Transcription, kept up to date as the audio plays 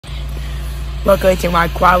Welcome to my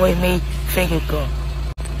Quad With Me finger girl.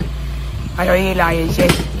 I know you like it,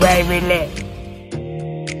 just very lit.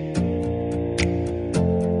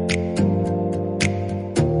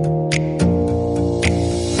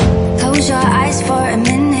 Close your eyes for a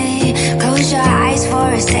minute, close your eyes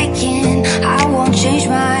for a second. I won't change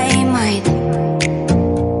my mind.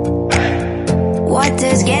 What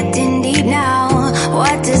does getting deep now?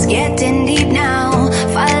 What does getting deep now?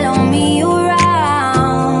 Follow me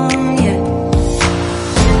around, yeah.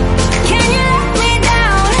 Can you let me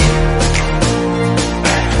down?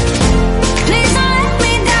 Please don't let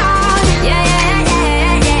me down. Yeah, yeah,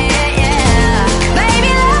 yeah, yeah, yeah.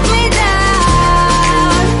 Baby, let me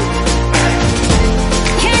down.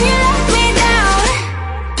 Can you let me down?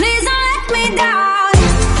 Please don't let me down.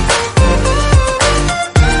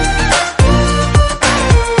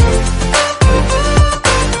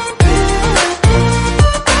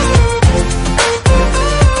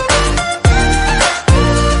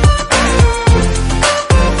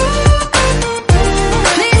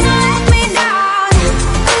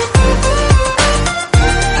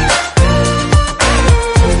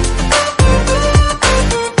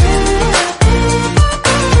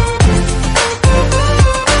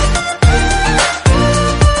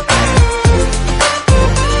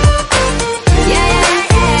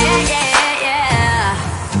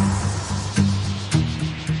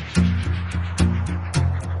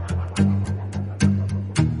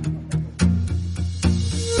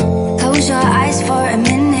 Close your eyes for a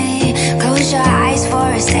minute, close your eyes for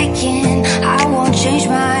a second. I won't change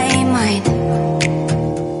my mind.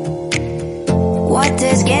 What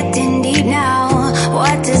does getting deep now?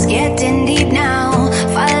 What does getting deep now?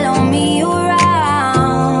 Follow me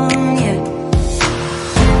around, yeah.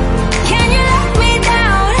 Can you let me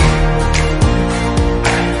down?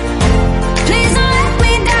 Please don't let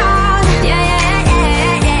me down. Yeah, yeah,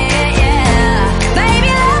 yeah, yeah, yeah.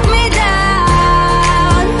 Baby, let me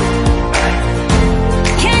down.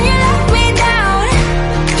 Can you let me down?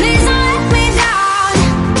 Please don't let me down.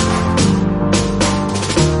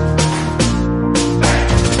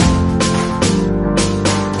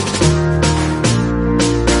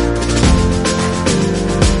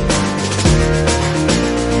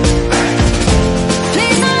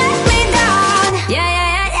 Please don't let me down. Yeah,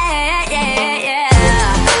 yeah, yeah, yeah, yeah, yeah.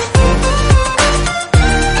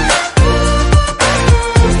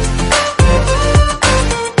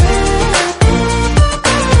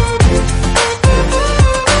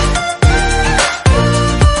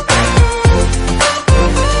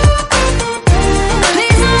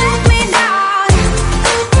 Please don't let me down.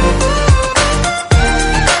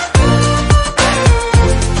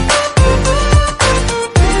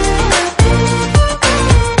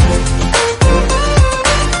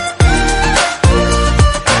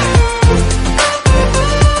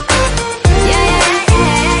 Yeah, yeah,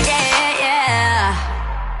 yeah, yeah, yeah.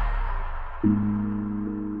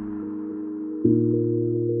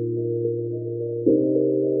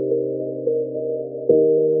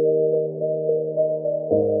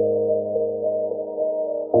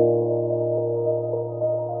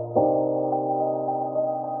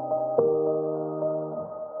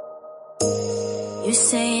 You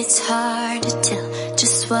say it's hard to tell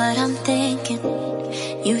just what I'm thinking.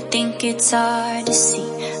 You think it's hard to see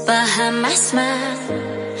behind my smile.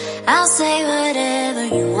 I'll say whatever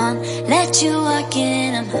you want, let you walk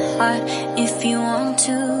in my heart if you want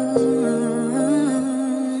to.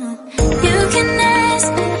 You can ask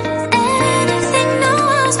me anything, no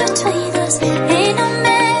walls between us, ain't no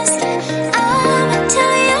mess. I'ma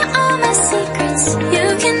tell you all my secrets. You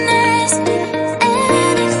can ask me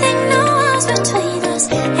anything, no walls between us,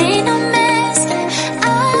 ain't no mess.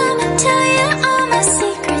 I'ma tell you all my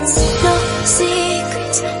secrets. No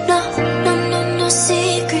secrets, no, no, no, no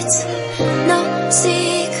secrets. No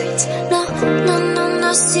secrets, no, no, no,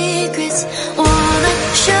 no secrets. Wanna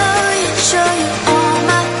show you all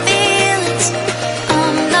my feelings.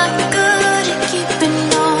 I'm not good at keeping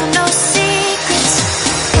no secrets.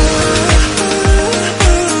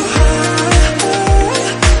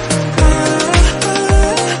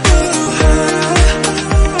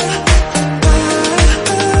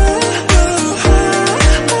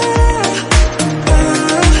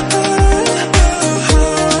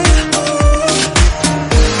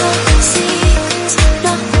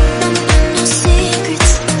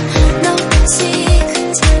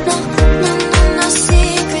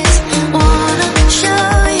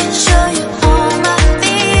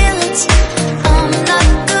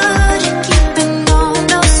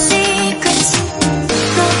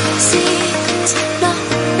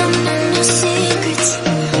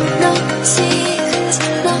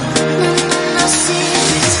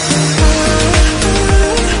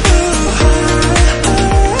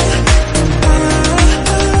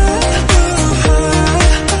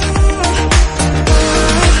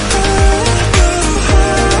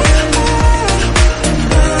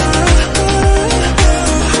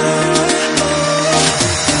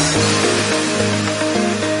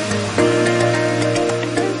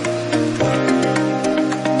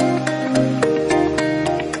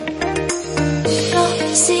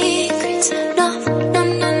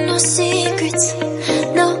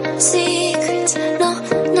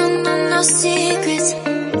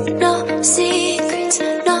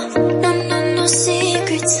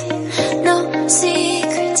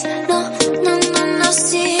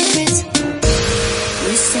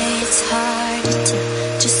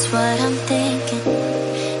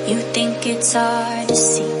 it's hard to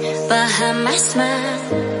see behind my smile.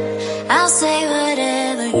 I'll say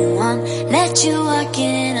whatever you want, let you walk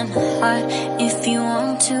into my heart if you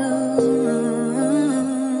want to.